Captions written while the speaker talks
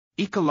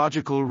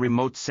Ecological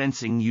remote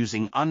sensing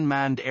using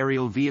unmanned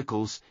aerial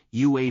vehicles,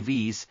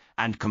 UAVs,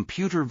 and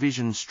computer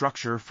vision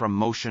structure from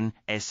motion,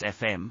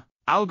 SFM,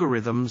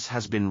 algorithms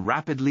has been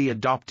rapidly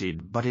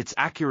adopted, but its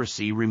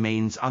accuracy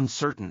remains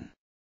uncertain.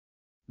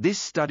 This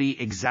study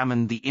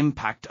examined the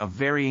impact of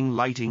varying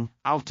lighting,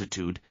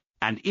 altitude,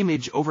 and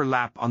image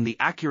overlap on the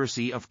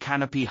accuracy of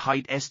canopy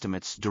height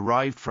estimates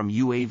derived from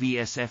UAV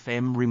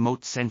SFM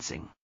remote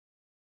sensing.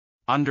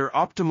 Under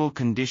optimal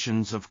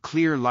conditions of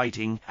clear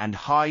lighting and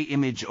high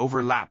image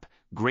overlap,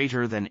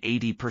 greater than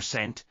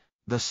 80%,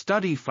 the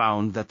study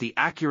found that the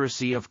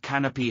accuracy of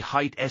canopy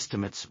height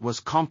estimates was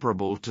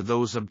comparable to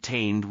those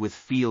obtained with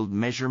field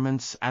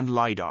measurements and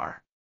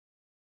LiDAR.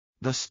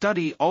 The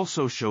study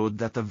also showed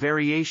that the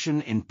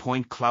variation in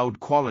point cloud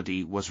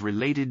quality was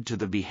related to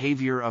the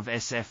behavior of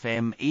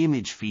SFM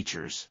image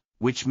features,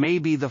 which may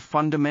be the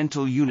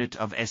fundamental unit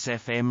of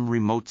SFM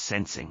remote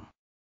sensing.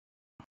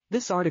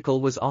 This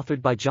article was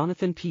authored by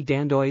Jonathan P.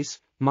 Dandois,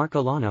 Marc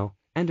Olano,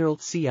 and Erle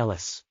C.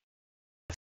 Ellis.